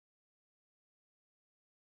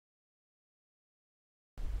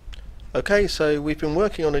Okay, so we've been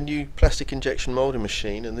working on a new plastic injection moulding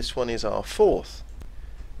machine, and this one is our fourth.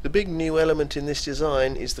 The big new element in this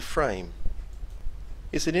design is the frame.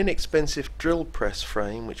 It's an inexpensive drill press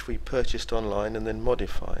frame which we purchased online and then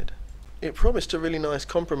modified. It promised a really nice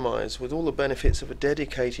compromise with all the benefits of a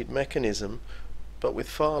dedicated mechanism, but with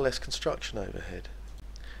far less construction overhead.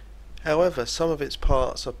 However, some of its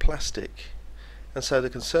parts are plastic, and so the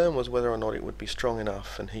concern was whether or not it would be strong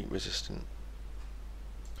enough and heat resistant.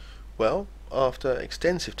 Well, after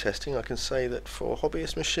extensive testing, I can say that for a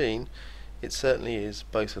hobbyist machine it certainly is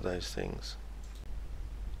both of those things.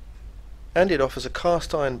 And it offers a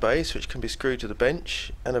cast iron base which can be screwed to the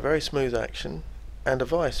bench, and a very smooth action, and a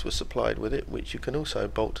vise was supplied with it which you can also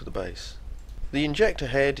bolt to the base. The injector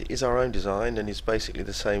head is our own design and is basically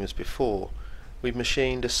the same as before. We've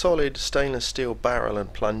machined a solid stainless steel barrel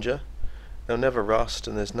and plunger. They'll never rust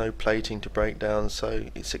and there's no plating to break down, so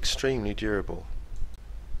it's extremely durable.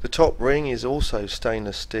 The top ring is also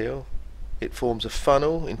stainless steel. It forms a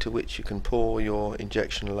funnel into which you can pour your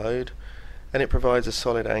injection load, and it provides a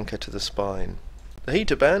solid anchor to the spine. The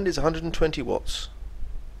heater band is 120 watts.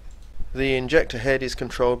 The injector head is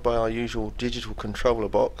controlled by our usual digital controller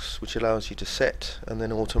box, which allows you to set and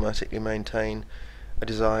then automatically maintain a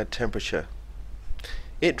desired temperature.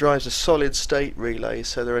 It drives a solid state relay,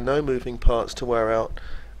 so there are no moving parts to wear out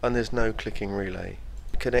and there's no clicking relay.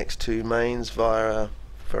 It connects to mains via a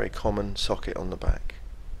very common socket on the back.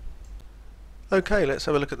 Okay, let's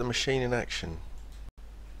have a look at the machine in action.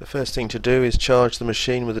 The first thing to do is charge the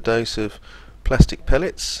machine with a dose of plastic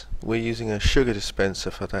pellets. We're using a sugar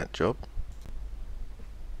dispenser for that job.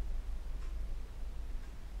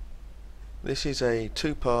 This is a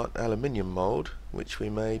two-part aluminium mould which we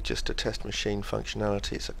made just to test machine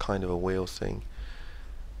functionality. It's a kind of a wheel thing.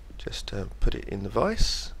 Just put it in the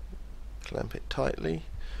vise, clamp it tightly,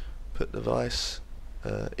 put the vise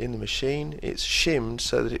in the machine. It's shimmed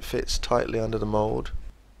so that it fits tightly under the mould.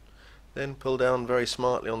 Then pull down very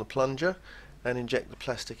smartly on the plunger and inject the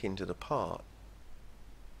plastic into the part.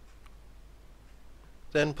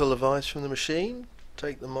 Then pull the vise from the machine,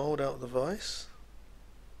 take the mould out of the vise.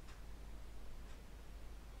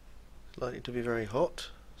 It's likely to be very hot,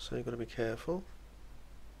 so you've got to be careful.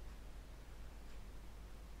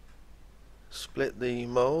 Split the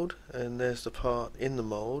mould, and there's the part in the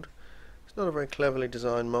mould. It's not a very cleverly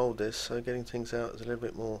designed mould, this, so getting things out is a little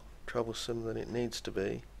bit more troublesome than it needs to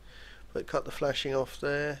be. But cut the flashing off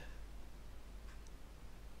there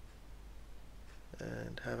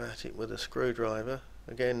and have at it with a screwdriver.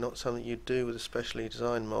 Again, not something you'd do with a specially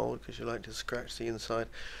designed mould because you like to scratch the inside.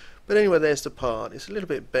 But anyway, there's the part. It's a little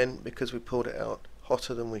bit bent because we pulled it out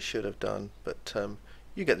hotter than we should have done, but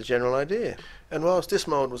you get the general idea. And whilst this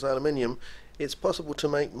mould was aluminium, it's possible to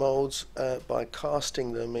make moulds by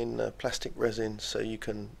casting them in plastic resin, so you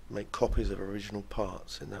can make copies of original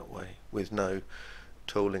parts in that way with no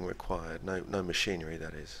tooling required, no machinery,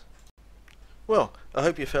 that is. Well, I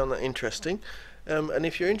hope you found that interesting, and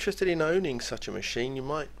if you're interested in owning such a machine, you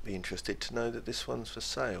might be interested to know that this one's for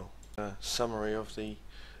sale. A summary of the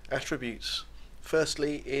attributes.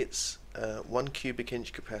 Firstly, it's 1 cubic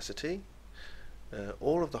inch capacity.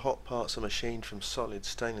 All of the hot parts are machined from solid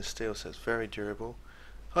stainless steel, so it's very durable.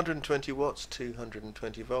 120 watts,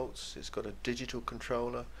 220 volts. It's got a digital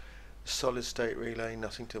controller, solid state relay,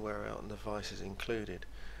 nothing to wear out, and the vise is included.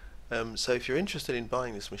 So if you're interested in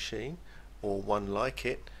buying this machine, or one like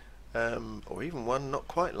it, or even one not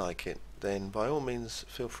quite like it, then by all means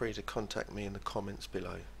feel free to contact me in the comments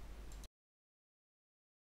below.